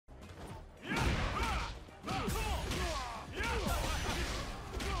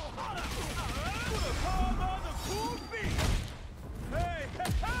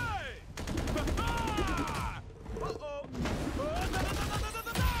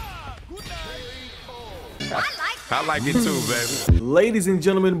I like it too, baby. Ladies and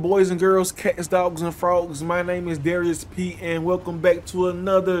gentlemen, boys and girls, cats, dogs, and frogs, my name is Darius P, and welcome back to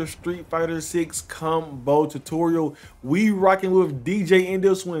another Street Fighter 6 combo tutorial. We rocking with Dee Jay in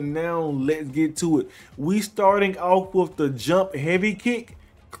this one. Now let's get to it. We starting off with the jump heavy kick,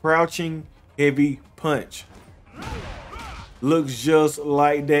 crouching heavy punch. Looks just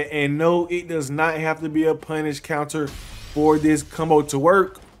like that, and no, it does not have to be a punish counter for this combo to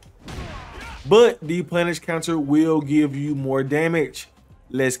work, but the punish counter will give you more damage.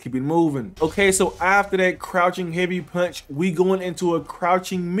 Let's keep it moving. Okay, so after that crouching heavy punch, we going into a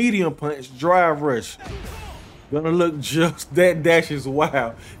crouching medium punch drive rush. Gonna look just, that dash is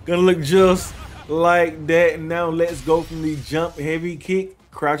wild. Gonna look just like that. Now let's go from the jump heavy kick,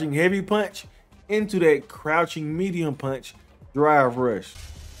 crouching heavy punch, into that crouching medium punch drive rush.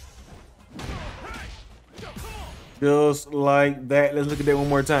 Just like that. Let's look at that one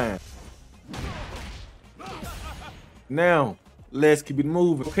more time. Now let's keep it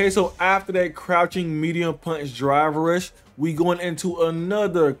moving. Okay, so after that crouching medium punch drive rush, we going into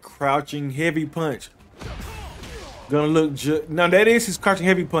another crouching heavy punch. Gonna look just, now that is his crouching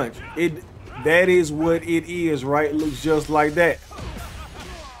heavy punch. That is what it is, right? Looks just like that.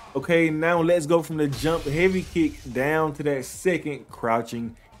 Okay, now let's go from the jump heavy kick down to that second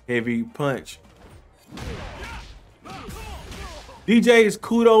crouching heavy punch. DJ's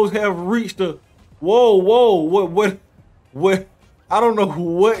kudos have reached a, whoa, what? I don't know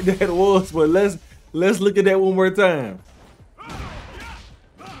what that was, but let's look at that one more time.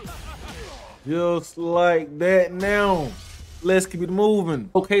 Just like that. Now let's keep it moving.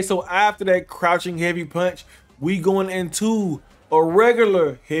 Okay, so after that crouching heavy punch, we going into a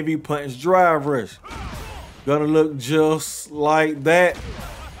regular heavy punch drive rush. Gonna look just like that.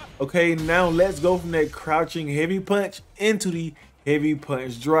 Okay, now let's go from that crouching heavy punch into the heavy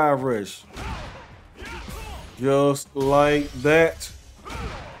punch drive rush. Just like that.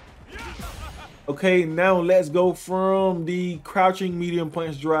 Okay, now let's go from the crouching medium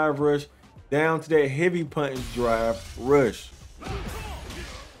punch drive rush down to that heavy punch drive rush.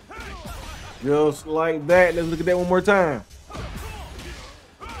 Just like that. Let's look at that one more time.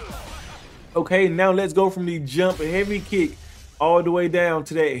 Okay, now let's go from the jump heavy kick all the way down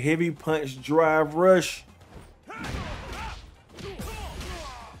to that heavy punch drive rush.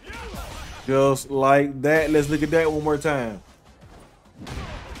 Just like that. Let's look at that one more time.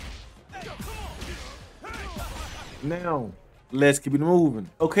 Now let's keep it moving.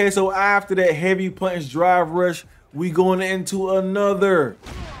 Okay, so after that heavy punch drive rush, we going into another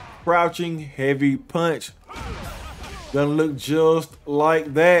crouching heavy punch. Gonna look just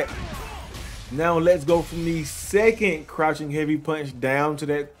like that. Now let's go from the second crouching heavy punch down to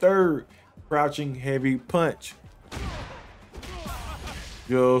that third crouching heavy punch.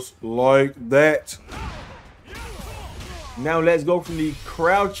 Just like that. Now let's go from the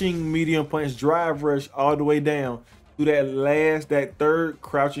crouching medium punch drive rush all the way down to that third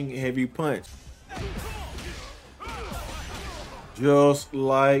crouching heavy punch. Just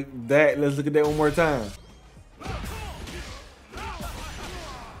like that. Let's look at that one more time.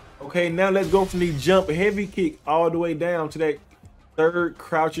 Okay, now let's go from the jump heavy kick all the way down to that third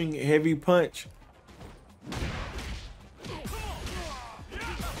crouching heavy punch.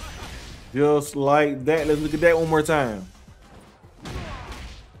 Just like that. Let's look at that one more time.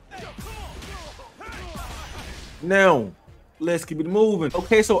 Now let's keep it moving.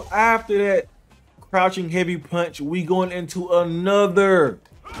 Okay, so after that crouching heavy punch, we going into another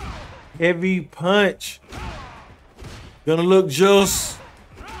heavy punch. Gonna look just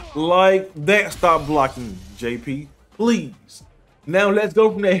like that. Stop blocking, JP, please. Now let's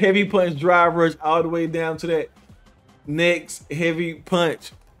go from that heavy punch drive rush all the way down to that next heavy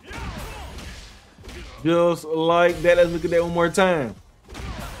punch. Just like that. Let's look at that one more time.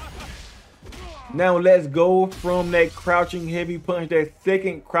 Now let's go from that crouching heavy punch, that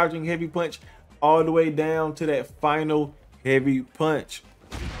second crouching heavy punch, all the way down to that final heavy punch.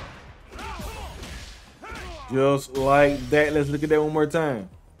 Just like that. Let's look at that one more time.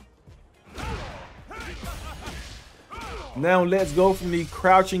 Now let's go from the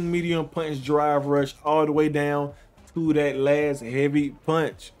crouching medium punch drive rush all the way down to that last heavy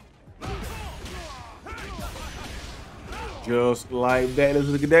punch. Just like that. Let's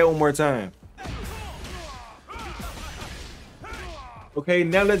look at that one more time. Okay,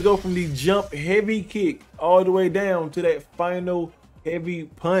 now let's go from the jump heavy kick all the way down to that final heavy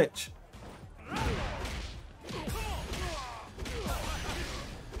punch.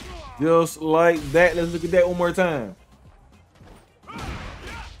 Just like that. Let's look at that one more time.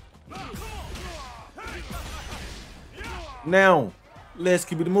 Now Let's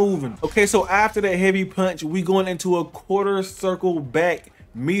keep it moving. Okay, so after that heavy punch, we going into a quarter circle back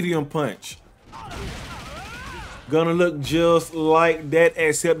medium punch. Gonna look just like that,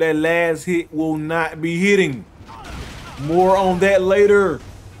 except that last hit will not be hitting. More on that later.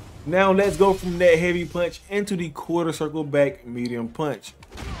 Now let's go from that heavy punch into the quarter circle back medium punch.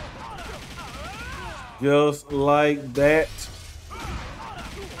 Just like that.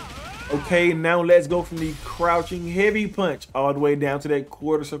 Okay, now let's go from the crouching heavy punch all the way down to that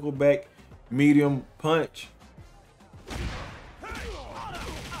quarter circle back medium punch.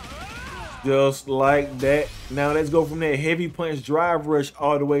 Just like that. Now let's go from that heavy punch drive rush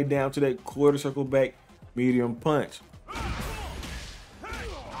all the way down to that quarter circle back medium punch.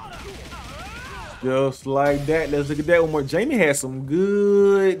 Just like that. Let's look at that one more. Jamie has some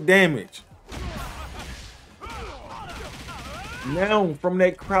good damage. Now from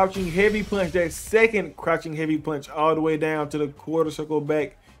that crouching heavy punch, that second crouching heavy punch all the way down to the quarter circle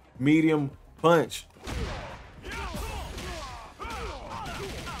back medium punch.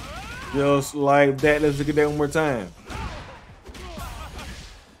 Just like that. Let's look at that one more time.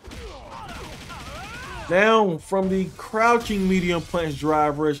 Now from the crouching medium punch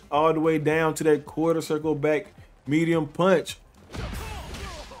drive rush all the way down to that quarter circle back medium punch.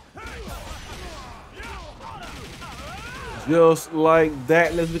 Just like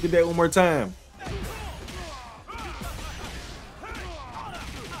that. Let's look at that one more time.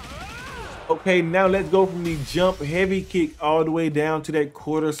 Okay, now let's go from the jump heavy kick all the way down to that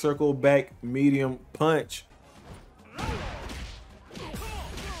quarter circle back medium punch.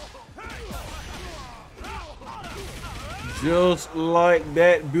 Just like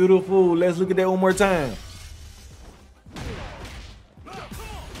that. Beautiful. Let's look at that one more time.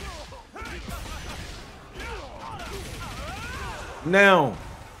 Now,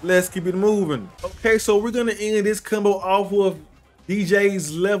 let's keep it moving. Okay, so we're gonna end this combo off with Dee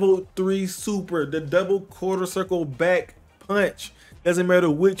Jay's level 3 super, the double quarter circle back punch. Doesn't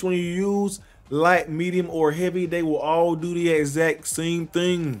matter which one you use, light, medium, or heavy, they will all do the exact same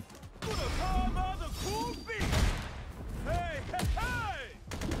thing.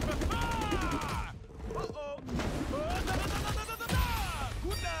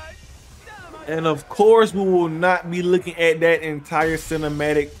 And of course, we will not be looking at that entire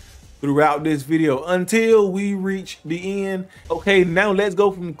cinematic throughout this video until we reach the end. Okay, now let's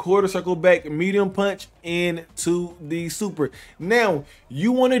go from quarter circle back medium punch into the super. Now,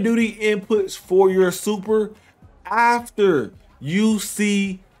 you want to do the inputs for your super after you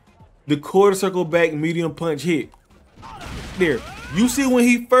see the quarter circle back medium punch hit. There, you see when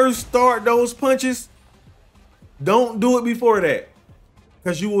he first start those punches? Don't do it before that,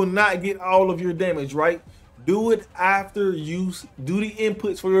 because you will not get all of your damage, right? Do it after you do the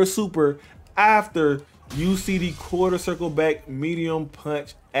inputs for your super, after you see the quarter circle back medium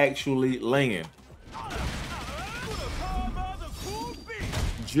punch actually land.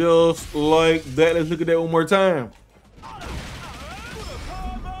 Just like that. Let's look at that one more time.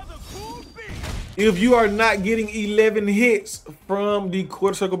 If you are not getting 11 hits from the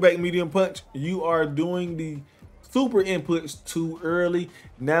quarter circle back medium punch, you are doing the super inputs too early.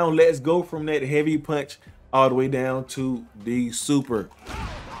 Now let's go from that heavy punch all the way down to the super.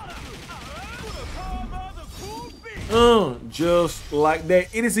 Just like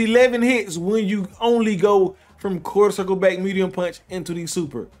that. It is 11 hits when you only go from quarter circle back medium punch into the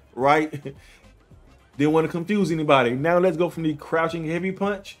super, right? Didn't want to confuse anybody. Now let's go from the crouching heavy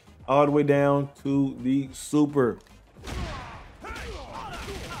punch all the way down to the super.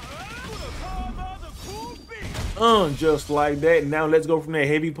 Just like that. Now let's go from that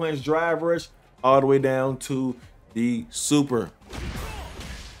heavy punch drive rush all the way down to the super.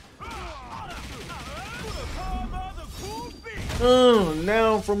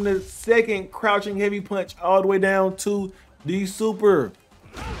 Now from the second crouching heavy punch all the way down to the super.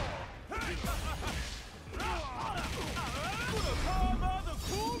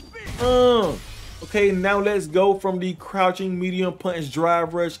 Okay, now let's go from the crouching medium punch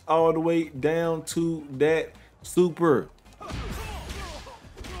drive rush all the way down to that super.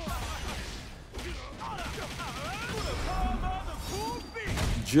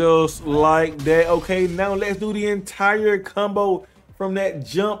 Just like that. Okay, now let's do the entire combo from that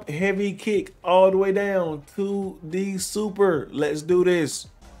jump heavy kick all the way down to the super. Let's do this.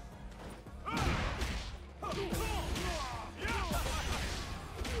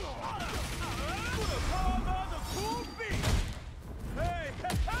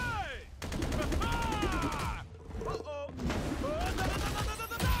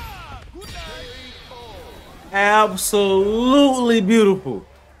 Absolutely beautiful.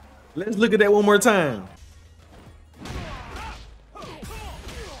 Let's look at that one more time.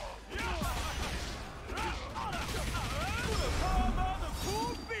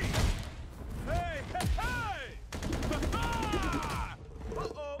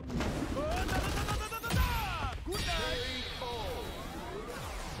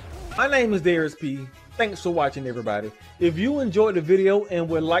 My name is Darius P. Thanks for watching, everybody. If you enjoyed the video and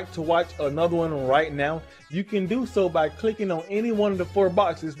would like to watch another one right now, you can do so by clicking on any one of the 4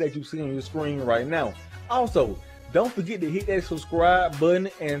 boxes that you see on your screen right now. Also, don't forget to hit that subscribe button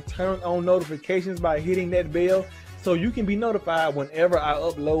and turn on notifications by hitting that bell so you can be notified whenever I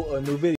upload a new video.